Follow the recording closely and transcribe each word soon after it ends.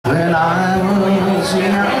When I was a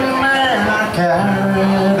young man, I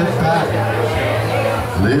carried a pack,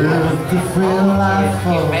 lived the free life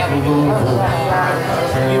of a rover.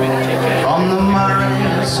 From the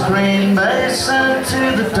Murray's green basin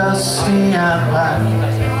to the dusty outback,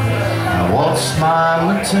 I waltzed my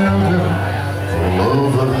Matilda all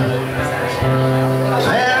over.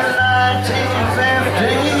 Then in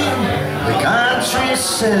 1915, the country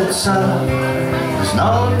said, son, there's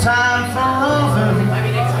no time for roving,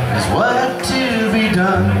 there's work to be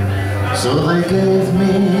done. So they gave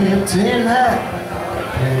me a tin hat,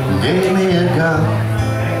 gave me a gun,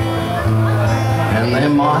 and they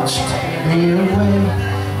marched me away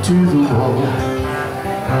to the war.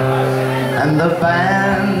 And the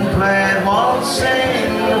band played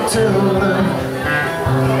Waltzing Matilda.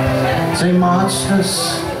 They marched us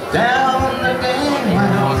down the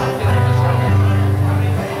gangway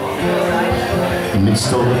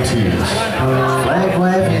amidst all the tears, flag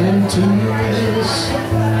waving in tears.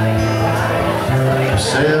 We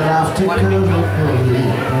sailed off to Gallipoli.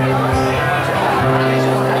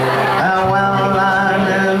 How well I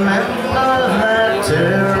remember that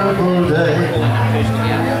terrible day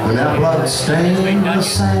when our blood stained the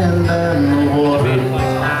sand and the water,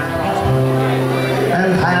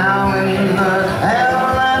 and how in the hell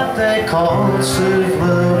that they called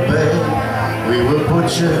Silver Bay we were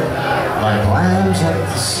butchered like lambs at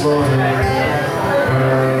the slaughter.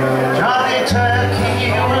 Johnny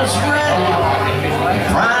Turkey was ready,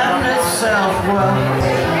 primed itself well.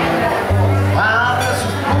 Powders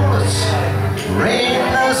with bullets,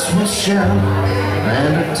 rained us with shell,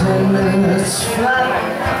 and at 10 minutes flat,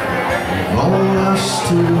 rolled us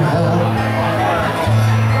to hell.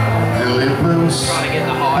 And we blew us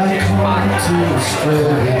back home to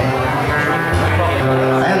Australia,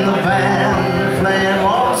 and the band played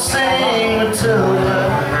Waltzing Matilda.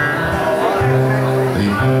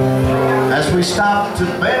 As we stopped to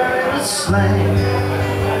bury the slain,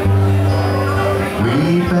 we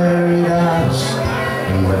buried ours,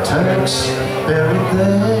 and the Turks buried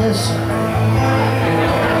theirs,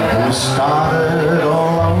 and we started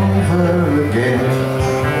all over again.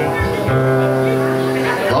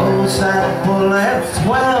 Those that were left,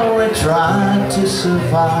 well, we tried to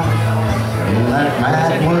survive in that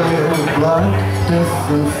mad world of blood, death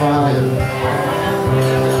and fire.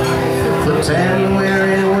 For 10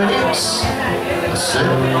 weary weeks, I said,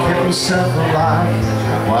 keep myself alive,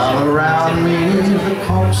 while around me the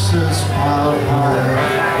corpses piled high.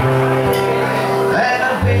 Then a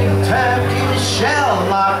big turkey shell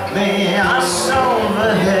knocked me ass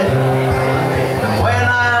over head, and when I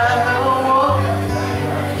awoke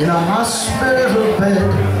in a hospital bed,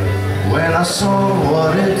 when I saw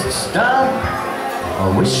what it's done, I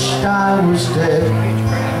wished I was dead.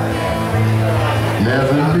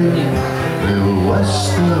 Never knew there were worse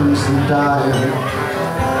things than dying.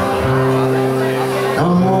 No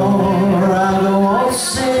more I go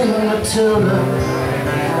waltzing Matilda,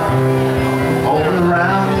 all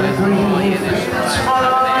around the green fields, 4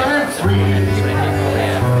 and 3,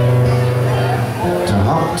 to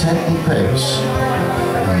hump tent and pegs.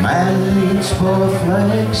 A man needs both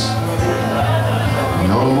legs.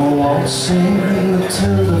 No more waltzing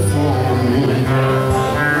Matilda for me.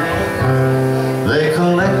 They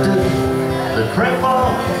collected the cripple,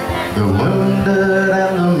 the wounded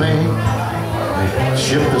and the maimed. They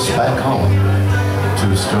shipped us back home to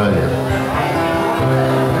Australia.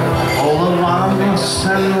 All the lungless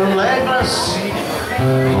and the legless,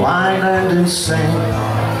 blind and insane,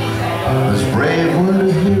 as brave were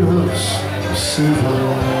the heroes of Silver.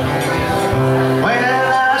 When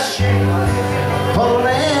our ship pulled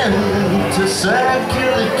in to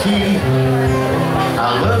Circular Quay, I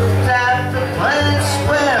looked at the place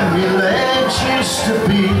where my legs used to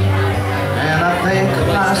be, and I think at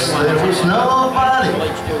last there was nobody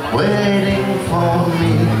waiting for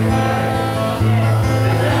me.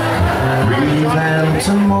 Grieve and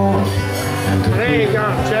to mourn and to there you go,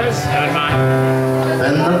 Jez.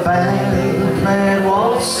 then the band played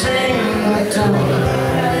Waltzing Matilda.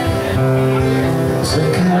 They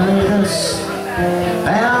carried us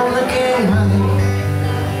down the gangway,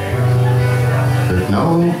 but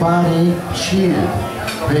nobody cheered.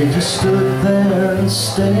 They just stood there and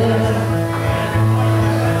stared.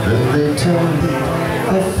 Then they turned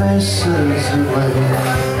their faces away.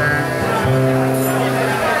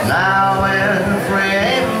 Now every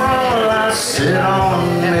April I sit on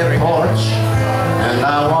my porch and I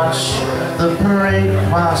watch the parade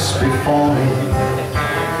pass before me.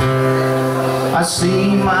 I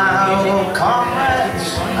see my old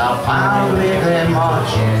comrades, how proudly they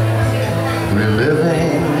march,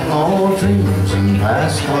 reliving old dreams and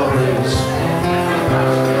past glories.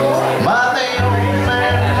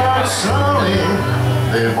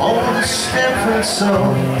 they've all stepped and so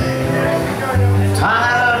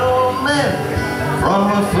tired old men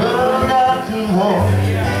from a forgotten home.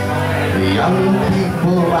 The young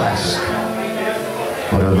people ask,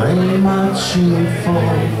 what are they marching for?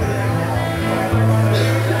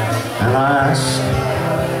 And I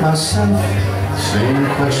ask myself the same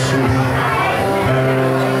question.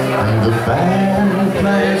 And the band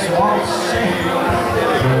plays waltzing.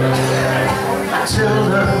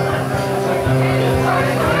 Matilda,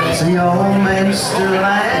 the old men still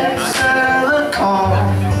answer the call.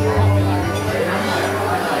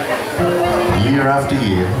 Year after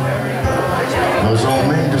year, those old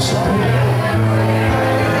men